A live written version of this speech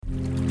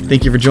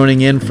Thank you for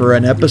joining in for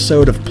an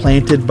episode of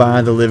Planted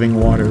by the Living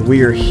Water.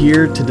 We are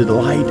here to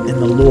delight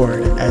in the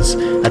Lord as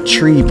a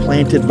tree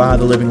planted by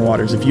the living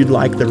waters. If you'd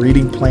like the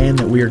reading plan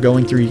that we are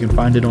going through, you can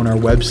find it on our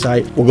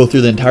website. We'll go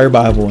through the entire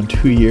Bible in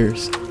 2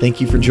 years. Thank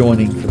you for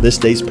joining for this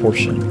day's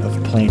portion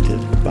of Planted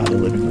by the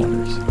Living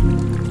Waters.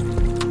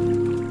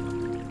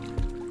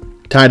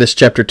 Titus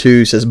chapter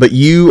 2 says, "But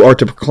you are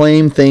to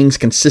proclaim things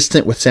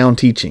consistent with sound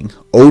teaching.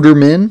 Older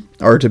men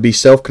are to be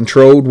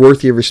self-controlled,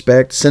 worthy of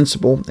respect,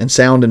 sensible, and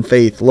sound in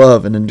faith,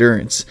 love, and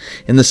endurance.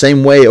 In the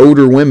same way,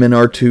 older women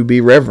are to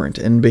be reverent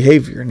in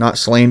behavior, not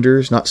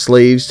slanderers, not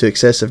slaves to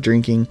excessive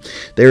drinking.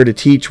 They are to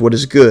teach what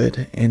is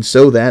good, and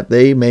so that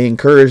they may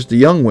encourage the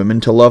young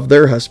women to love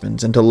their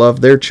husbands and to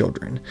love their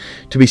children,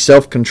 to be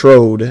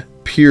self-controlled,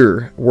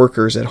 pure,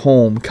 workers at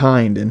home,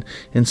 kind, and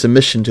in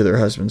submission to their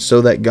husbands,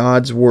 so that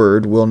God's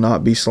word will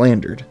not be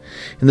slandered.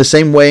 In the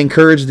same way,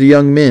 encourage the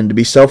young men to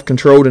be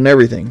self-controlled in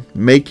everything.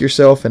 Make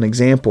yourself an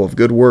example of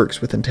good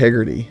works with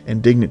integrity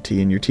and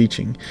dignity in your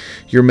teaching.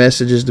 Your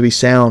message is to be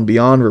sound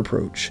beyond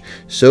reproach,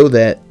 so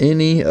that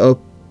any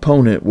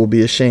opponent will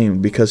be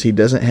ashamed because he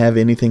doesn't have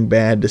anything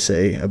bad to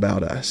say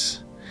about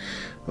us."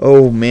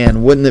 Oh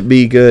man, wouldn't it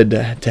be good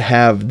to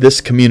have this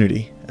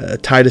community,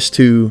 Titus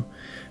 2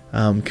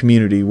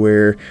 community,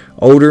 where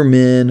older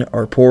men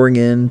are pouring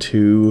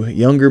into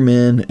younger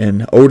men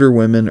and older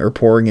women are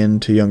pouring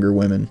into younger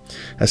women.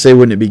 I say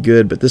wouldn't it be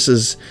good, but this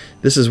is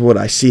what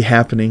I see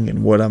happening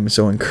and what I'm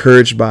so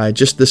encouraged by.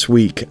 Just this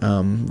week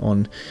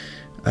on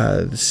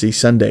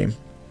Sunday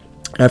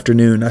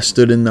afternoon, I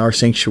stood in our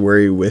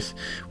sanctuary with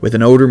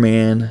an older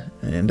man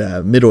and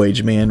a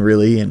middle-aged man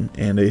really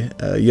and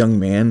a young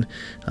man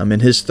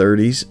in his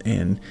 30s,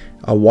 and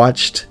I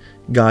watched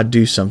God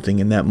do something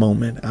in that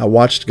moment. I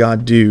watched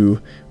God do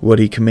what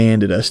he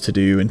commanded us to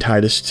do in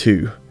Titus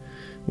 2.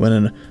 When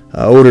an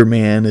older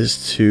man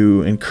is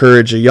to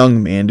encourage a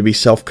young man to be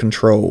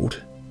self-controlled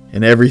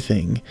in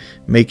everything,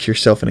 make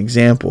yourself an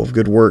example of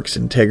good works,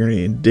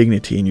 integrity, and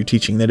dignity in your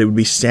teaching, that it would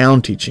be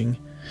sound teaching,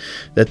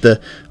 that the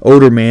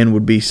older man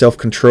would be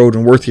self-controlled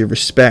and worthy of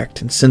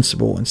respect and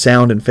sensible and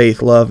sound in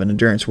faith, love, and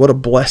endurance. What a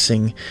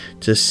blessing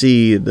to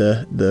see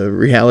the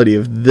reality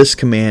of this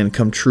command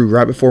come true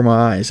right before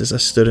my eyes as I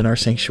stood in our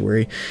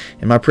sanctuary.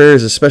 And my prayer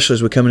is, especially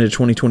as we come into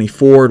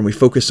 2024 and we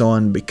focus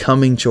on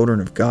becoming children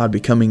of God,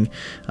 becoming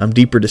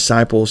deeper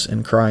disciples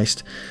in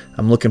Christ,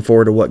 I'm looking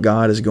forward to what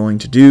God is going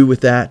to do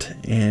with that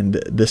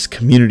and this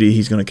community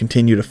he's going to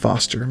continue to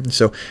foster. And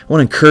so I want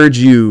to encourage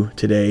you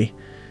today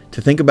to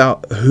think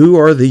about who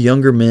are the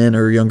younger men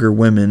or younger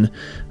women,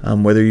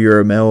 whether you're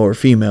a male or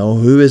female,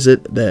 who is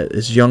it that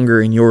is younger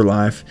in your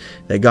life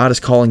that God is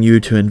calling you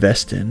to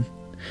invest in.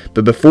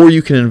 But before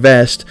you can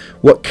invest,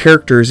 what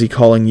character is he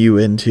calling you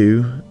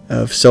into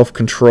of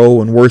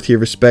self-control and worthy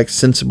of respect,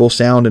 sensible,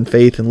 sound in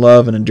faith and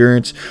love and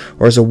endurance,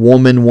 or as a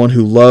woman, one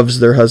who loves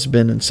their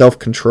husband and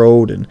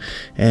self-controlled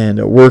and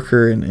a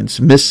worker and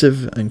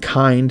submissive and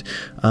kind?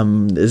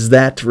 Is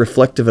that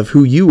reflective of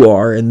who you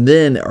are? And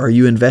then are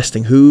you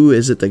investing? Who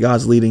is it that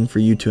God's leading for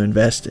you to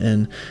invest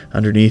in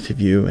underneath of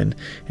you? And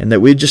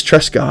that we'd just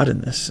trust God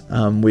in this.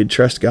 We'd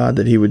trust God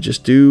that he would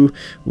just do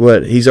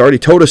what he's already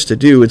told us to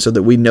do, and so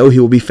that we know he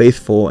will be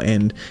faithful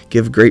and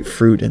give great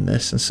fruit in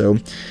this. And so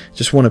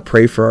just want to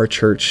pray for our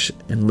church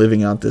and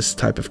living out this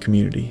type of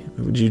community.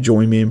 Would you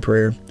join me in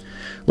prayer?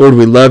 Lord,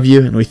 we love you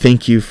and we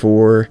thank you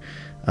for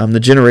the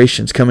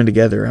generations coming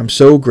together. I'm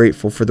so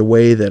grateful for the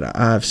way that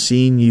I've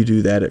seen you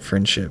do that at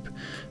Friendship.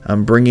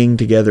 Bringing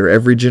together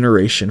every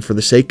generation for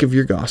the sake of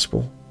your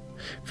gospel,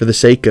 for the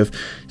sake of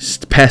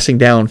passing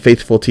down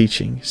faithful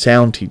teaching,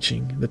 sound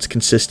teaching that's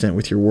consistent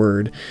with your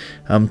word,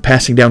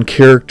 passing down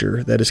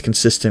character that is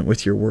consistent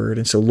with your word.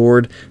 And so,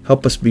 Lord,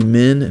 help us be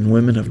men and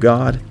women of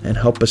God, and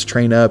help us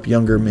train up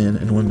younger men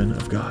and women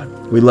of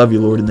God. We love you,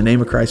 Lord. In the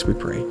name of Christ we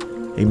pray.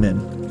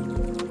 Amen.